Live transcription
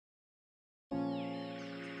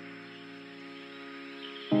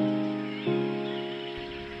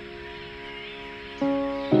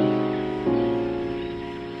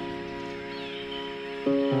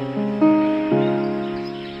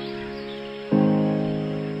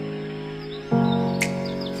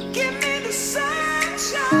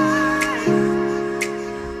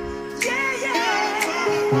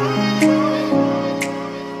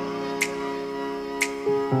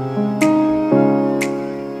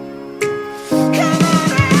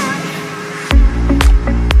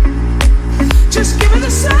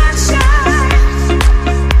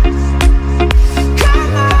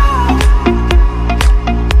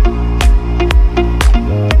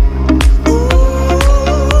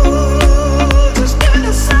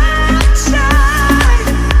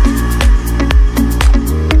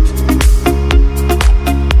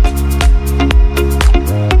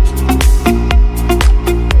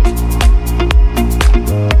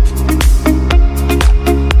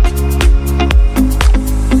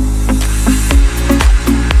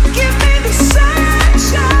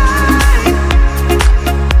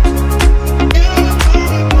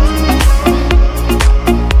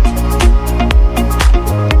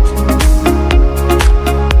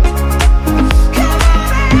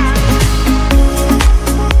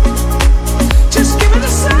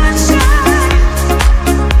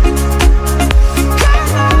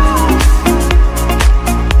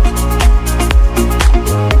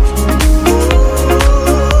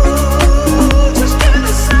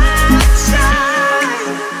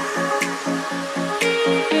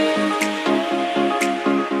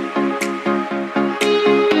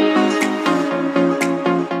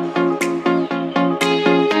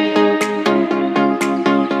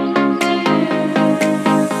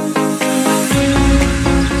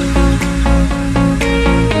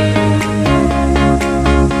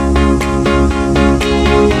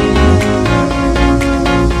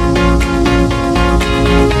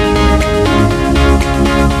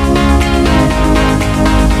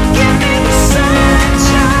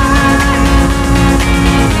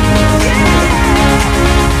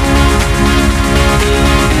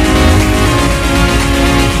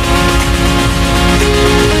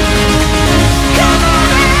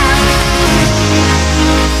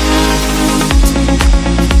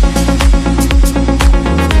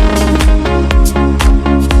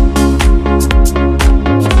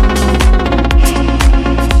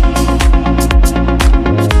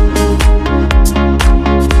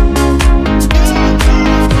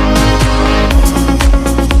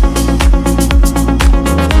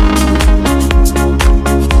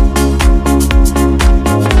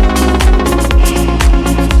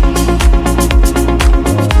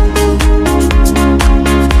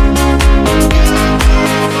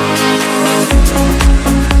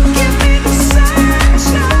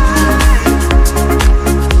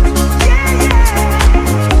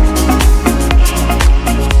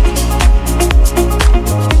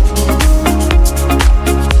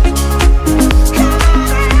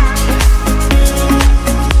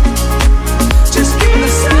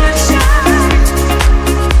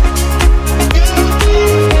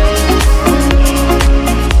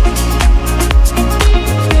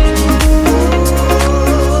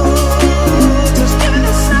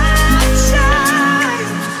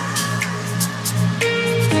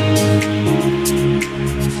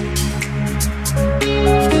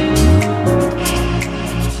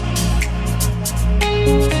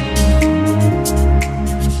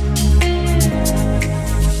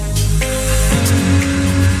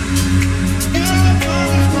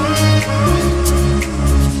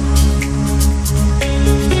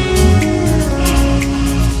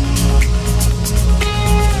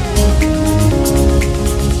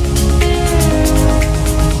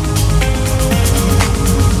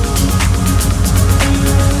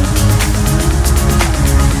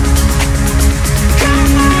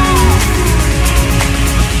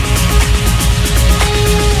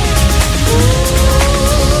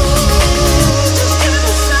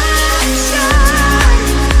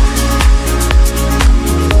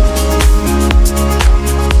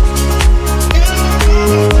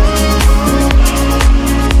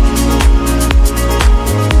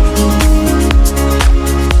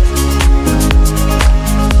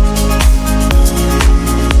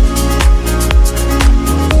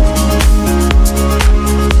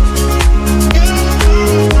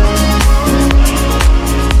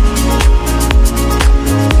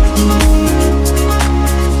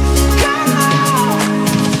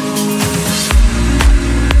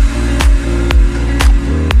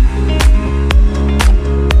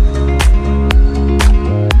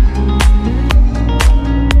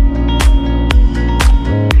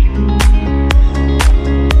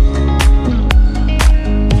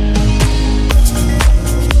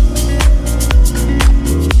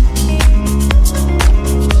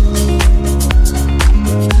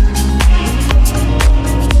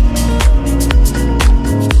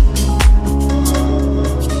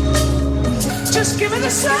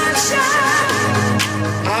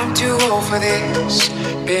for this.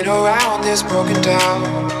 Been around this, broken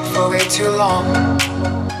down for way too long.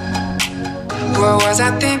 What was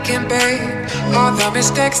I thinking, babe? All the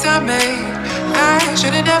mistakes I made, I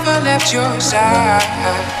should've never left your side.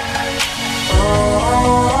 Oh,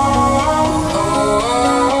 oh, oh,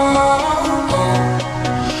 oh,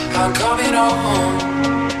 I'm coming home.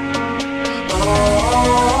 Oh, oh,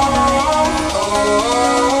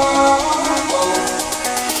 oh,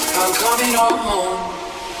 I'm coming home.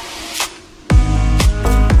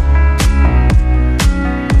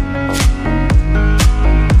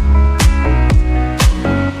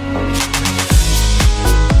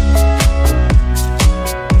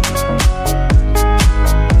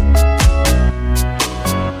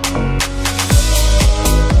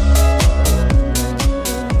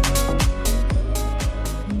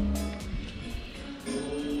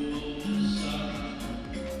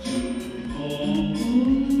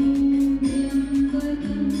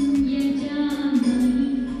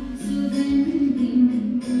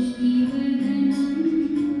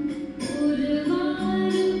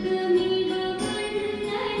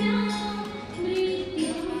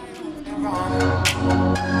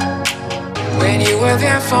 When you were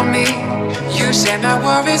there for me, you said my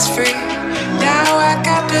worries free. Now I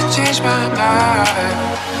got to change my mind.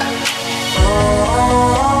 Oh,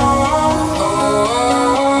 oh,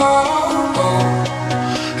 oh, oh,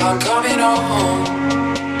 I'm coming home.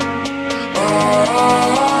 Oh, oh,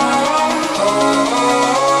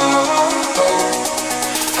 oh,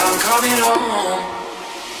 I'm coming home.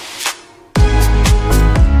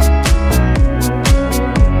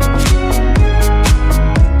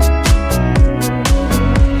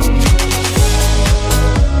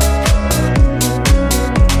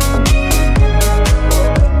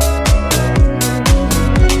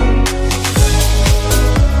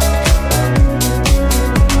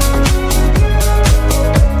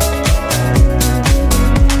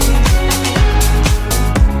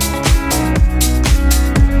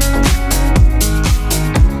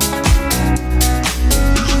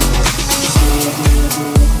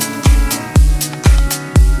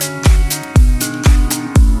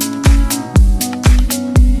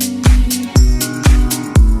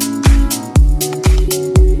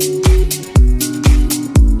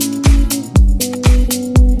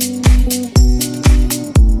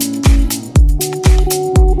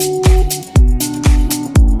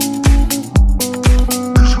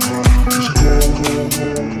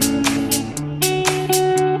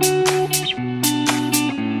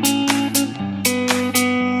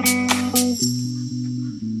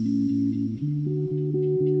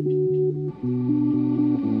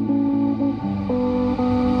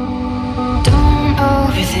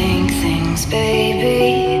 Overthink things, baby,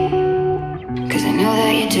 'cause I know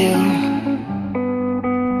that you do.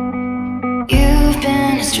 You've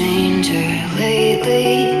been a stranger lately,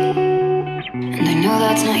 and I know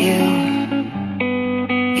that's not you.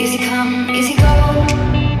 Easy come, easy go,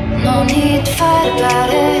 no need to fight about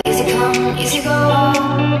it. Easy come, easy go,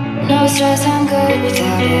 no stress, I'm good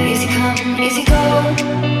without it. Easy come, easy go,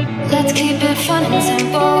 let's keep it fun and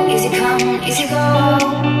simple. Easy come, easy go,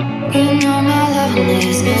 you know my loving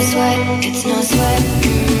is no sweat, it's no sweat.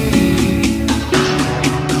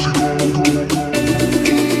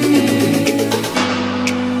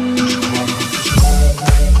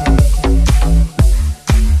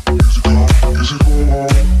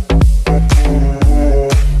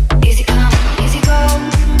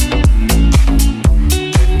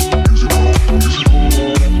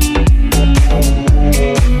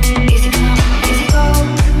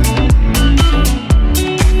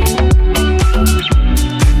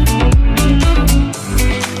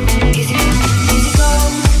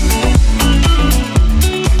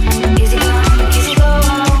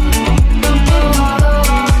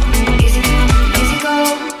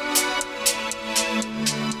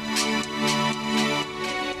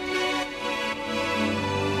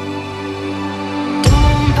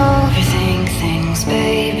 Overthink things,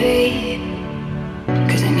 baby,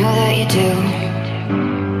 'cause I know that you do.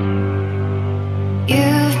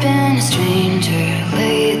 You've been a stranger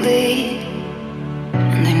lately,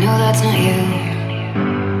 and I know that's not you.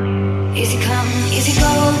 Easy come, easy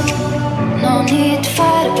go, no need to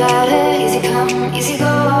fight about it. Easy come, easy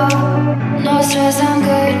go, no stress, I'm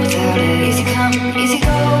good without it. Easy come, easy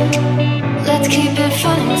go, let's keep it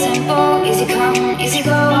fun and simple. Easy come, easy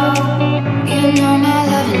go, you know my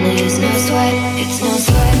loving is no sweat, it's no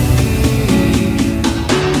sweat.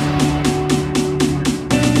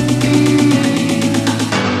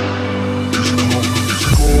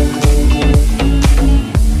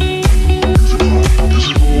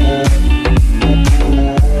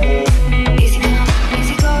 Easy come,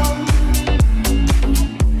 easy go.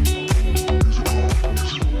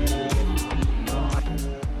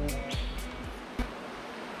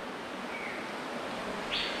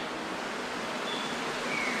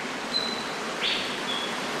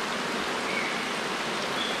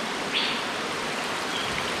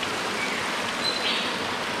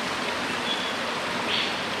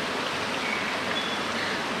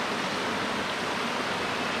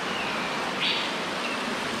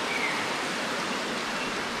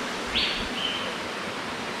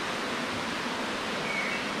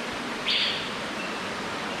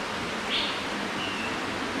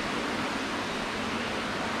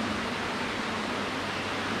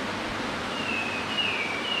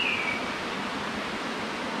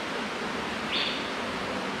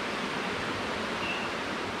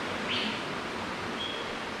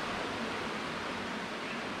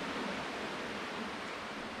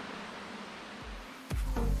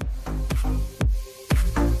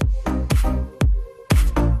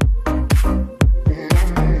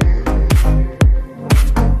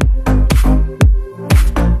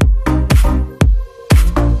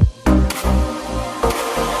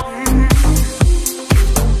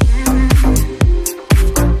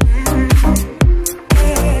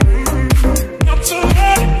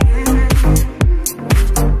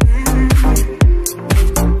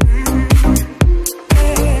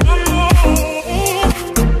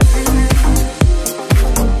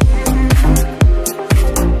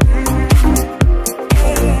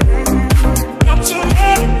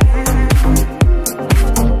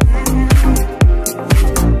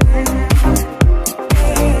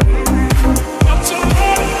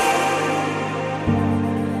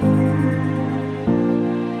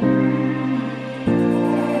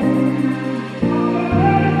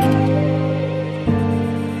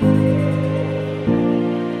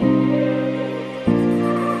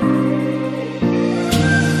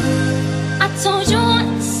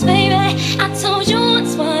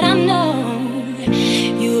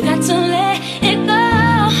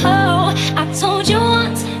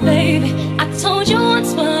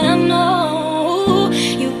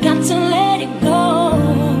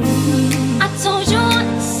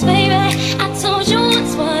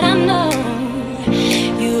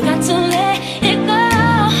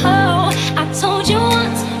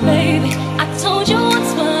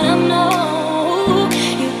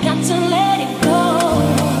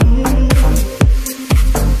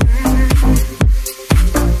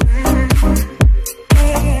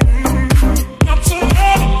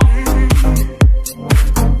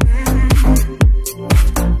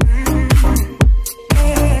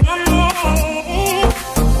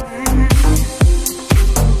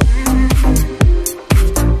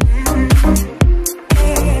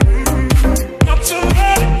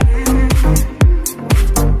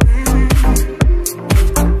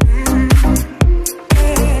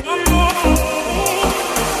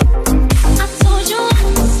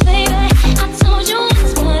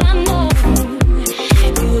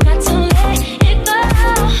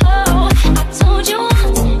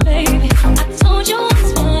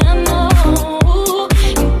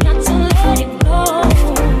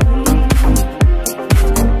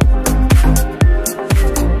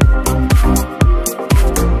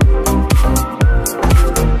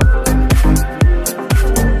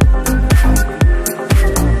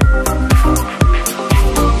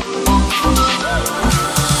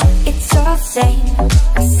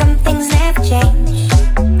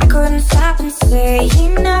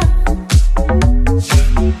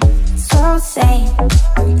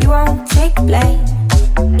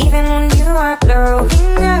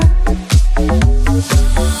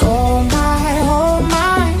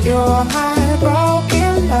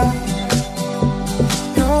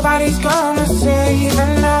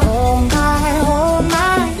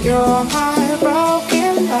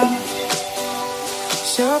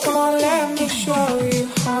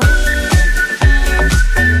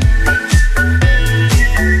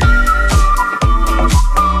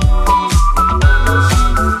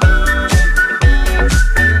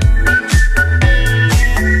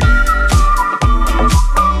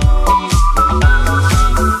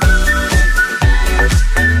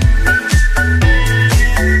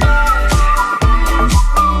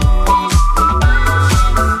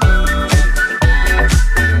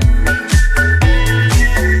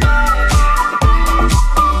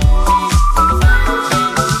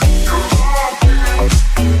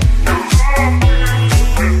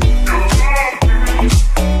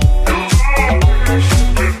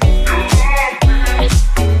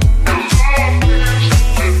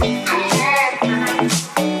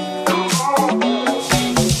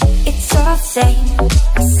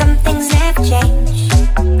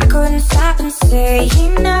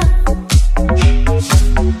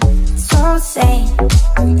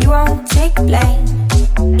 You won't take blame,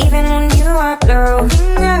 even